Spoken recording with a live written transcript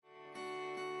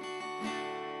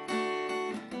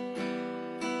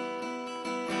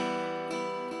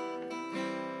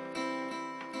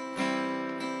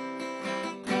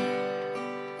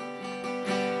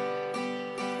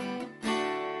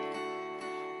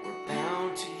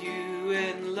to you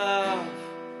in love.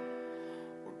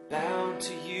 We're bound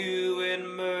to you in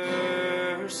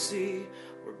mercy.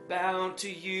 We're bound to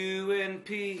you in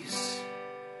peace.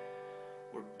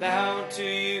 We're bound to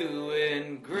you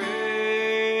in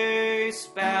grace.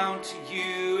 Bound to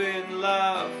you in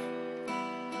love.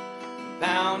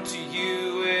 Bound to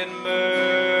you in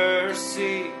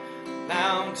mercy.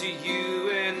 Bound to you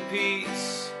in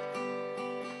peace.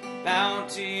 Bound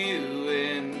to you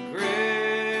in grace.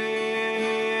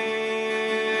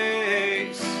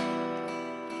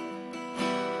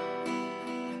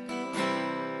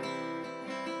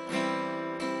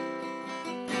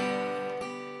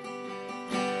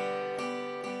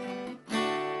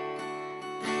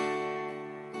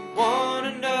 We want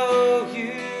to know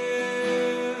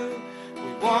you.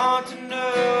 We want to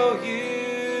know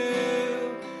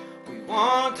you. We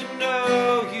want to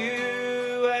know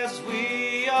you as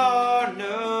we are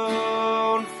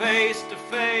known face to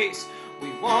face. We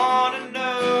want to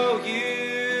know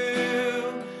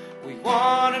you. We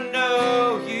want to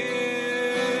know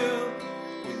you.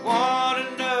 We want to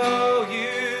know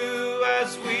you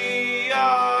as we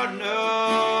are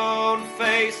known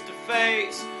face to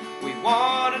face. We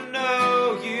want to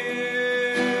know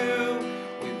you.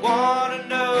 We want to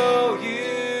know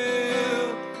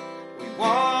you. We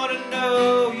want to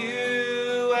know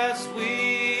you as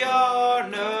we are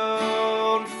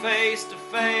known face to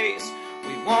face.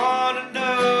 We want to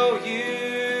know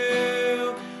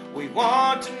you. We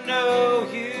want to know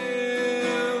you.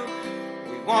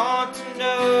 We want to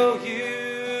know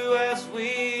you as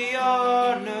we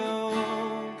are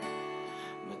known.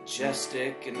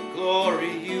 Majestic in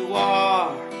glory you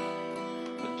are.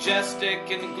 Majestic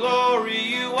in glory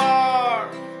you are.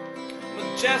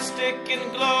 Majestic in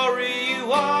glory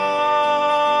you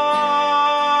are,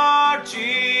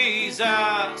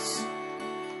 Jesus.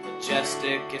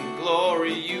 Majestic in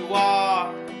glory you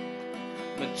are.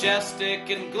 Majestic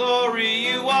in glory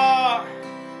you are.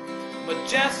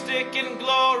 Majestic in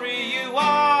glory you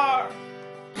are,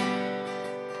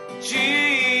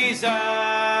 Jesus.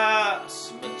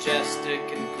 Majestic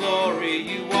in glory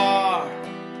you are.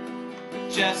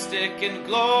 Majestic in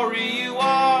glory you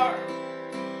are.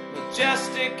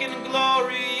 Majestic in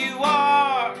glory you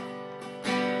are,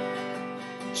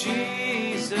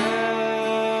 Jesus.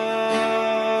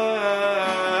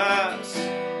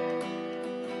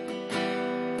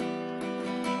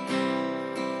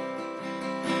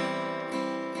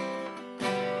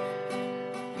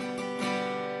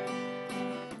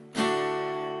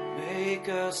 Make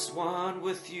us one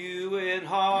with you in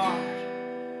heart,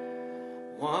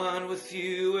 one with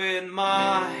you in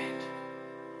mind,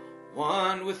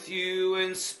 one with you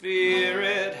in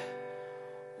spirit,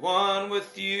 one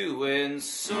with you in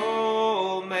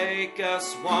soul. Make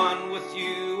us one with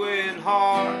you in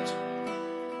heart,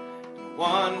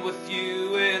 one with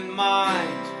you in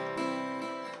mind,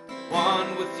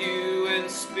 one with you in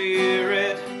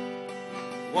spirit,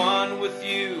 one with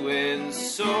you in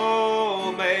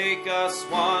soul. Make us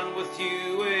one with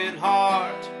you in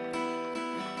heart,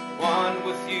 one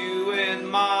with you in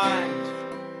mind,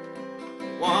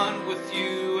 one with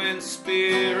you in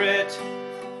spirit,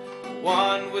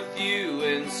 one with you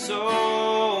in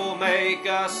soul. Make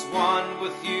us one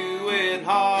with you in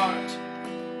heart,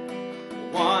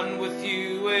 one with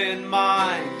you in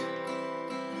mind,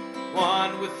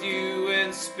 one with you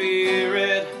in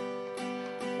spirit,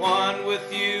 one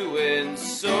with you in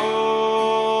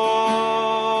soul.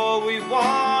 We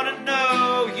want to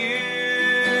know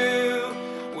you.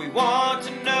 We want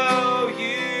to know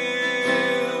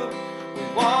you. We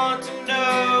want to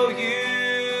know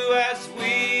you as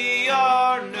we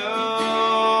are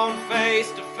known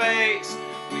face to face.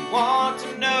 We want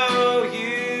to know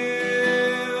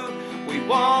you. We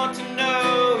want to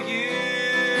know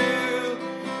you.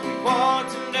 We want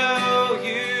to know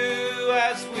you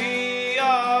as we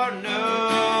are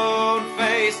known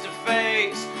face to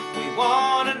face. We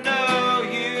want to know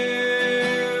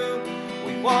you.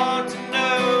 We want to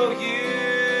know you.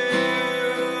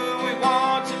 We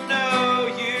want to know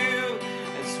you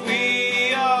as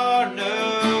we are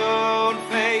known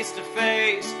face to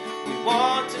face. We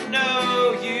want to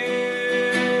know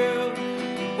you.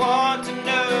 We want to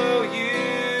know you.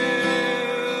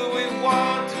 We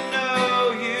want to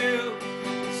know you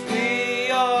as we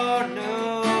are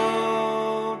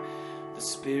known. The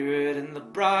Spirit and the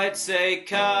bride say,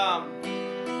 come.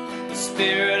 The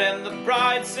Spirit and the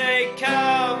bride say,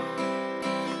 come.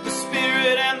 The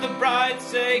Spirit and the bride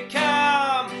say,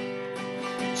 come.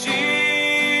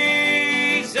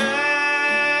 Jesus.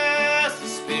 The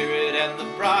Spirit and the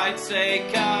bride say,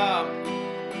 come.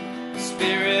 The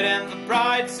Spirit and the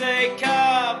bride say,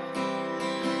 come.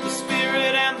 The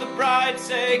Spirit bride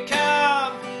say,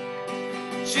 come.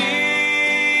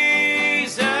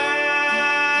 Jesus,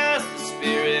 the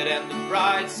Spirit and the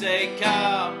bride say,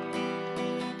 come.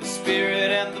 The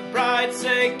Spirit and the bride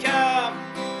say, come.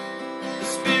 The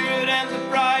Spirit and the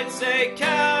bride say,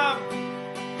 come.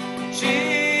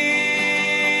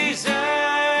 Jesus,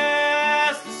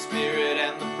 the Spirit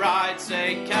and the bride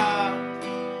say, come.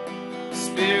 The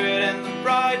Spirit and the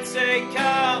bride say,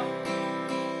 come.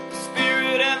 The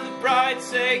Spirit and the bride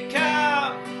say,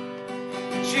 come.